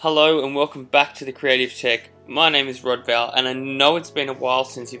Hello and welcome back to the Creative Tech. My name is Rod Val and I know it's been a while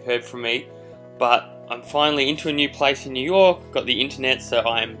since you've heard from me, but I'm finally into a new place in New York, got the internet, so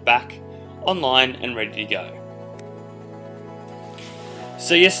I am back online and ready to go.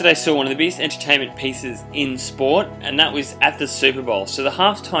 So yesterday I saw one of the biggest entertainment pieces in sport, and that was at the Super Bowl. So the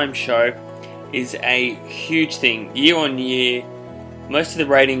halftime show is a huge thing. Year on year, most of the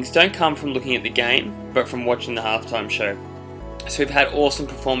ratings don't come from looking at the game, but from watching the halftime show. So we've had awesome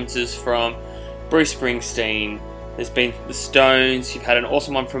performances from Bruce Springsteen, there's been the Stones, you've had an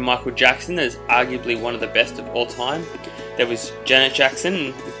awesome one from Michael Jackson that is arguably one of the best of all time. There was Janet Jackson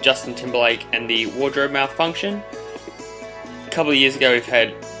with Justin Timberlake and the Wardrobe Malfunction. A couple of years ago we've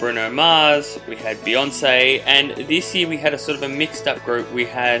had Bruno Mars, we had Beyonce, and this year we had a sort of a mixed up group. We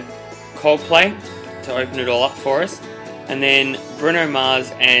had Coldplay to open it all up for us, and then Bruno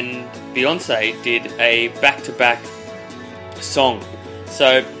Mars and Beyonce did a back-to-back song.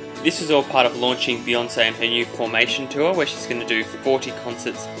 So this was all part of launching Beyonce and her new Formation tour, where she's going to do 40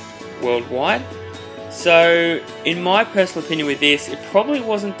 concerts worldwide. So in my personal opinion with this, it probably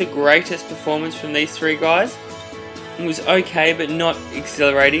wasn't the greatest performance from these three guys. It was okay, but not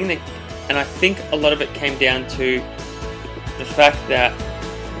exhilarating, and I think a lot of it came down to the fact that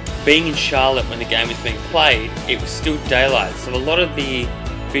being in Charlotte when the game was being played, it was still daylight, so a lot of the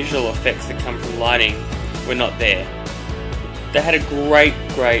visual effects that come from lighting were not there. They had a great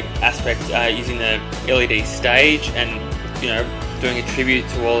aspect using the LED stage and, doing a tribute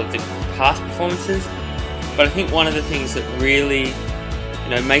to all of the past performances. But I think one of the things that really,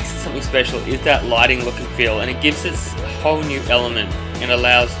 makes it something special is that lighting look and feel, and it gives it a whole new element and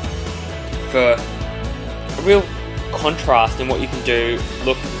allows for a real contrast in what you can do,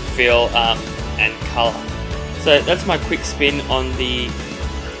 look, feel, and colour. So that's my quick spin on the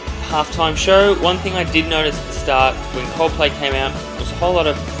halftime show. One thing I did notice at the start when Coldplay came out was a whole lot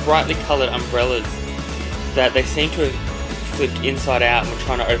of brightly coloured umbrellas that they seem to have flipped inside out and were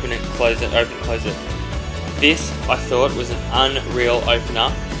trying to open it, close it, open, close it. This, I thought, was an unreal opener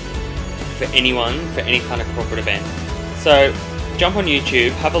for anyone, for any kind of corporate event. So jump on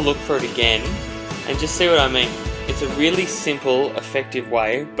YouTube, have a look for it again, and just see what I mean. It's a really simple, effective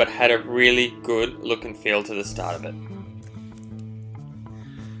way, but had a really good look and feel to the start of it.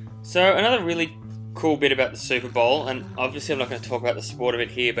 So another really cool bit about the Super Bowl, and obviously I'm not going to talk about the sport of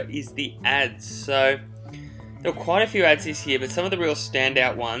it here, but is the ads. So there were quite a few ads this year, but some of the real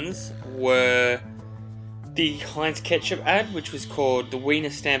standout ones were the Heinz ketchup ad, which was called the Wiener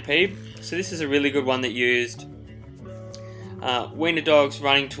Stampede. So this is a really good one that used wiener dogs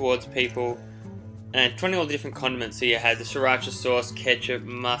running towards people and trying all the different condiments. So you had the sriracha sauce, ketchup,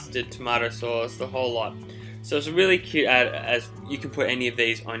 mustard, tomato sauce, the whole lot. So it's a really cute ad, as you can put any of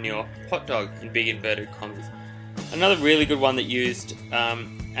these on your hot dog in big inverted commas. Another really good one that used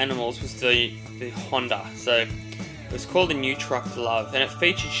animals was the Honda. So it was called The New Truck to Love, and it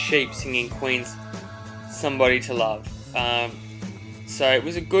featured sheep singing Queen's Somebody to Love. So it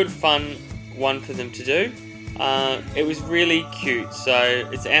was a good, fun one for them to do. It was really cute, so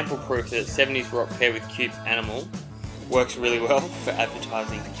it's ample proof that 70s rock paired with cute animal works really well for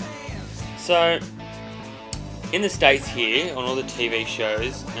advertising. So in the States here, on all the TV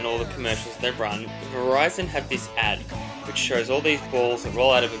shows and all the commercials they run, Verizon have this ad which shows all these balls that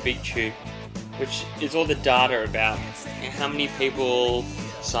roll out of a big tube, which is all the data about how many people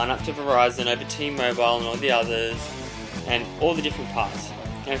sign up to Verizon over T-Mobile and all the others, and all the different parts,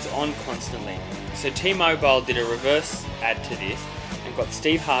 and it's on constantly. So T-Mobile did a reverse ad to this and got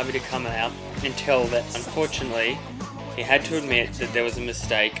Steve Harvey to come out and tell that unfortunately he had to admit that there was a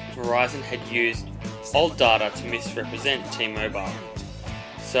mistake. Verizon had used old data to misrepresent T-Mobile.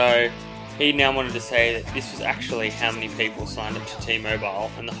 So he now wanted to say that this was actually how many people signed up to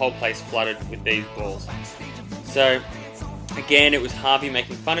T-Mobile, and the whole place flooded with these balls. So again, it was Harvey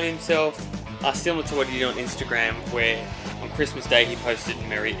making fun of himself, similar to what he did on Instagram, where on Christmas Day he posted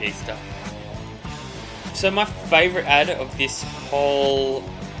Merry Easter. So my favourite ad of this whole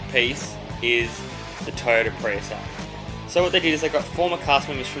piece is the Toyota Prius ad. So what they did is they got former cast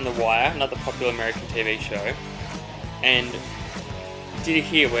members from The Wire, another popular American TV show, and did it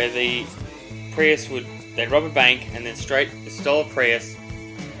here where the Prius they'd rob a bank and then stole a Prius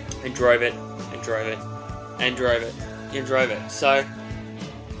and drove it and drove it and drove it and drove it. So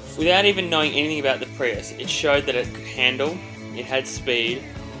without even knowing anything about the Prius, it showed that it could handle, it had speed,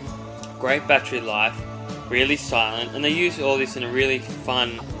 great battery life, really silent, and they used all this in a really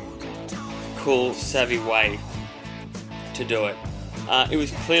fun, cool, savvy way to do it. It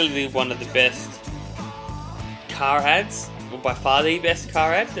was clearly one of the best car ads, or by far the best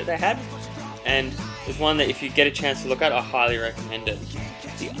car ad that they had, and it's one that if you get a chance to look at, I highly recommend it.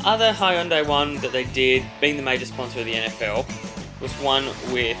 The other Hyundai one that they did, being the major sponsor of the NFL, was one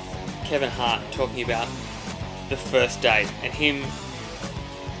with Kevin Hart talking about the first date and him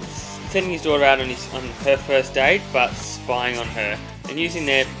sending his daughter out on her first date, but spying on her and using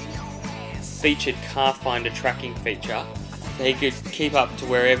their featured car finder tracking feature so he could keep up to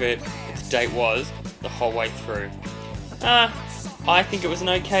wherever its date was the whole way through. I think it was an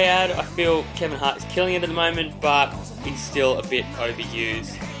okay ad. I feel Kevin Hart is killing it at the moment, but he's still a bit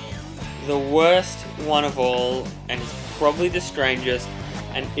overused. The worst one of all, and it's probably the strangest,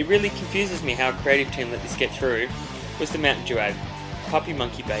 and it really confuses me how a creative team let this get through, was the Mountain Dew ad, Puppy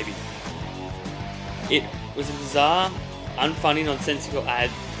Monkey Baby. It was a bizarre, unfunny, nonsensical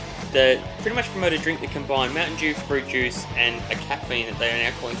ad that pretty much promoted a drink that combined Mountain Dew, fruit juice, and a caffeine that they are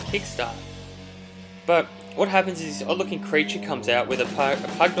now calling Kickstart. But what happens is this odd-looking creature comes out with a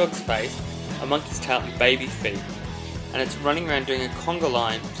pug dog's face, a monkey's tail, and baby feet, and it's running around doing a conga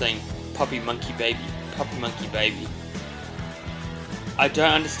line saying, "Puppy monkey baby, puppy monkey baby." I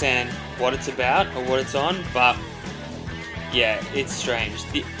don't understand what it's about or what it's on, but yeah, it's strange.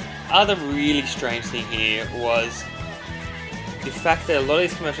 The other really strange thing here was the fact that a lot of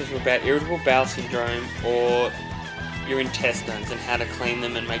these commercials were about irritable bowel syndrome or your intestines and how to clean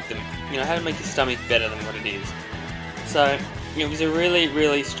them and make them, how to make your stomach better than what it is. So it was a really,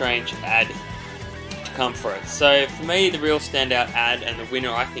 really strange ad to come for it. So for me, the real standout ad and the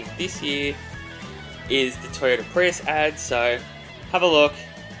winner, I think, this year is the Toyota Prius ad. So have a look,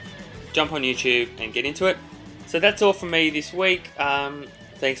 jump on YouTube and get into it. So that's all from me this week.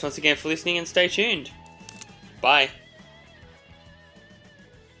 Thanks once again for listening and stay tuned. Bye.